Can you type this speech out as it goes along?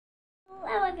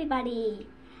everybody.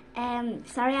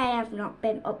 Sorry I have not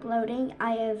been uploading.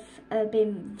 I have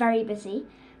been very busy,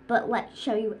 but let's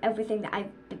show you everything that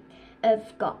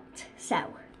I've got.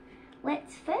 So,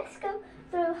 let's first go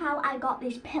through how I got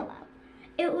this pillow.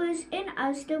 It was in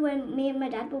Asda when me and my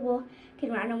dad were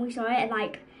walking around and we saw it,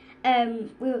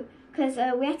 and we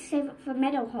had to save it for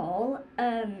Meadowhall,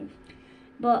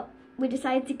 but we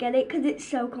decided to get it because it's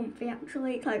so comfy.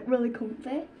 Actually, it's like really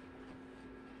comfy.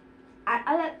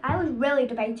 I was really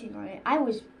debating on it. I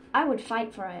would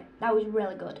fight for it. That was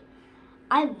really good.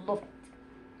 I love it.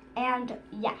 And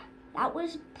yeah, that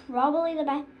was probably the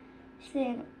best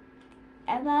thing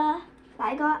ever that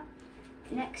I got.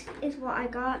 Next is what I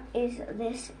got is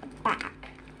this bag.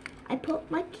 I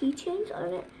put my keychains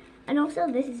on it, and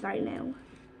also this is very new.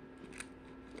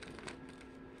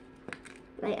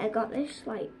 Like, I got this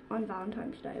like on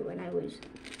Valentine's Day when I was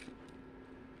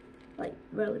like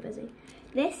really busy.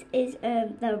 This is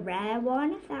the rare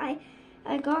one that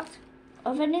I got.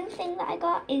 Other new thing that I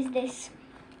got is this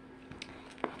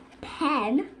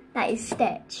pen that is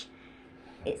Stitch.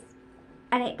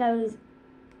 And it goes,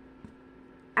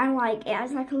 and like it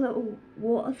has like a little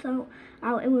water float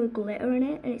out with glitter in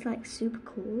it, and it's like super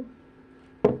cool.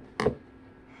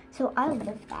 So I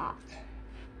love that.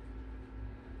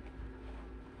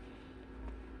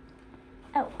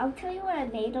 Oh, I'll tell you what I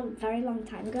made a very long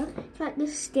time ago. It's like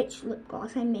this Stitch lip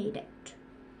gloss. I made it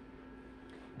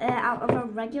out of a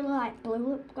regular like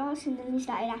blue lip gloss, and then they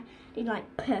started adding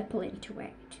like purple into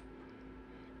it.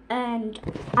 And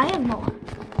I have more.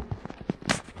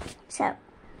 So,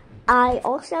 I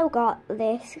also got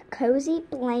this cozy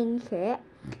blanket.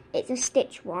 It's a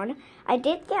Stitch one. I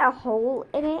did get a hole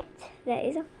in it. There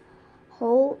is a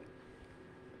hole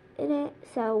in it,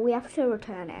 so we have to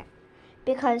return it.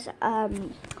 Because,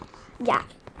 yeah,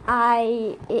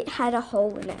 it had a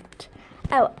hole in it.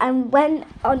 Oh, and when,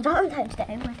 on Valentine's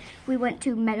Day, when we went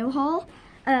to Meadowhall,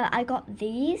 I got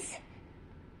these.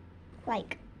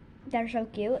 Like, they're so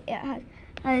cute. It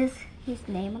has his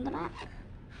name on the back.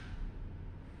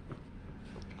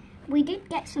 We did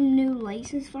get some new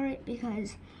laces for it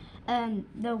because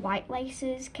the white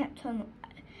laces kept on,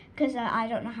 because I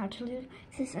don't know how to lose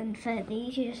this, and for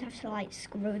these you just have to like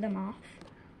screw them off.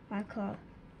 Like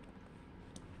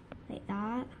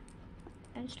that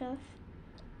and stuff.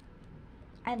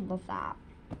 I love that.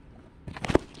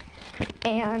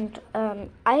 And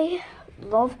I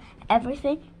love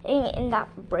everything in that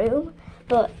room,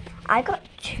 but I got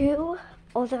two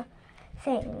other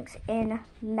things in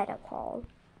Meadowhall.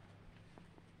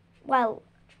 Well,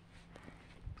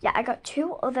 yeah, I got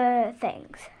two other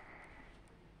things.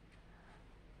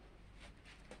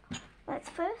 Let's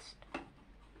first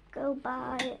go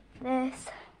buy this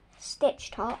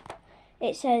Stitch top.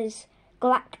 It says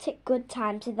Galactic Good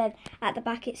Times, and then at the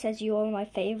back it says you are my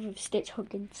favourite Stitch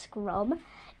Hug and Scrum.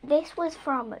 This was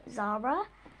from Zara.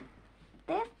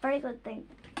 They have very good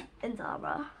things in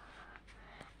Zara.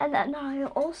 And then I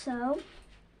also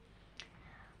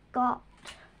got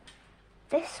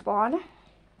this one.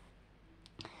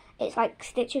 It's like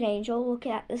Stitch and Angel.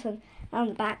 Looking at this one on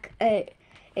the back, it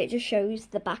just shows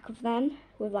the back of them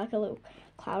with like a little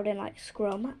cloud and like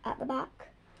Scrum at the back.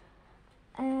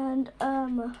 And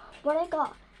what I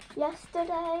got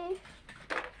yesterday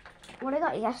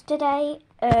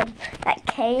that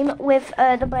came with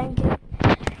the blanket,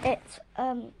 it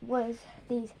was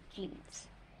these jeans.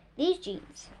 These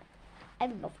jeans, I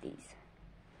love these.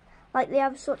 Like, they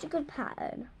have such a good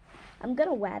pattern. I'm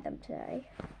gonna wear them today.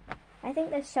 I think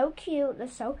they're so cute. They're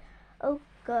so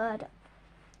good.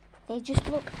 They just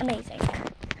look amazing.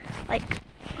 Like,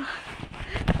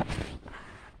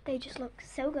 they just look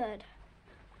so good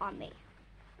on me.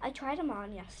 I tried them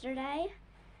on yesterday,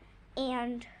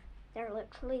 and they're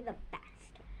literally the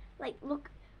best. Like, look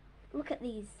at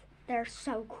these. They're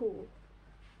so cool.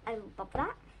 I love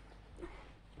that.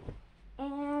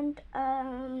 And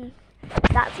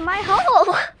that's my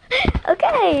haul.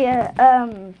 Okay.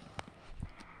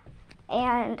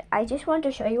 And I just wanted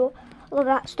to show you all of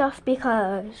that stuff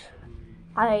because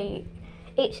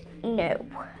it's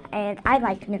new, and I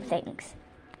like new things.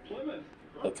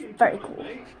 It's very cool.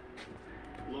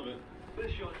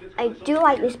 I do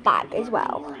like this bag as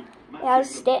well. It has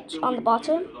Stitch on the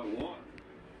bottom,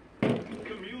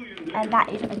 and that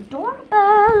is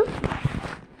adorable.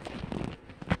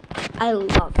 I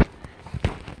love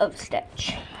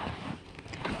Stitch.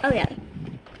 Oh yeah.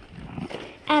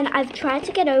 And I've tried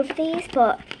to get over these,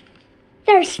 but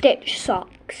they're Stitch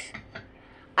socks.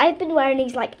 I've been wearing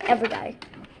these like every day.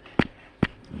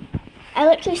 I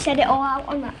literally set it all out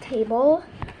on that table.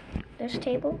 This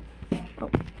table. Oh.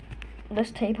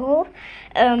 this table.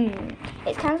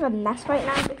 It's kind of a mess right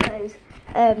now because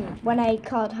when I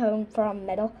called home from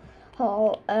middle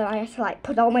hall, I had to like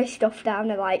put all my stuff down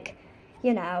and like,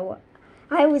 you know,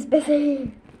 I was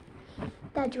busy.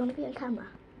 Dad, do you want to be on camera?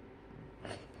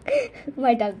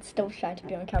 My dad's still trying to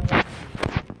be on camera.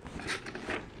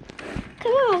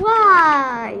 Come on,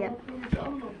 why?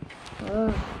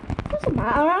 Doesn't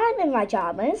matter, I'm in my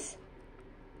pajamas.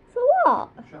 For what?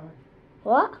 I'm shy.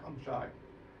 What? I'm shy.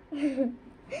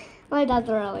 My dad's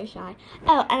really shy.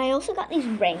 Oh, and I also got these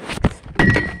rings.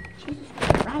 Jesus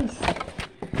Christ.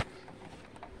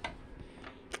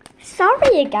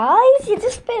 Sorry, you guys. You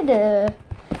just been,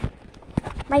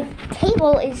 my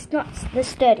table is not the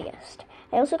sturdiest.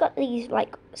 I also got these,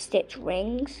 like, stitch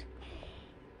rings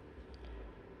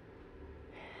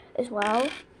as well.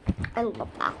 I love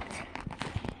that.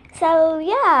 So,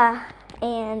 yeah.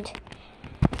 And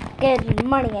good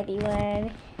morning,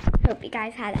 everyone. Hope you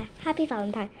guys had a happy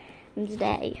Valentine's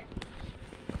Day.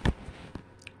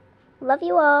 Love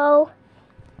you all.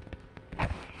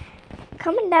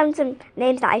 Comment down some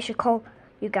names that I should call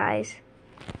you guys.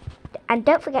 And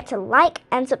don't forget to like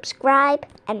and subscribe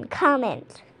and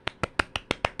comment.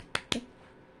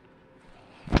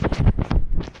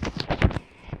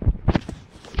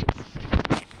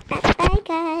 Bye,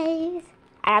 guys.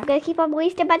 I'm going to keep on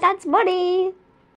wasting my dad's money.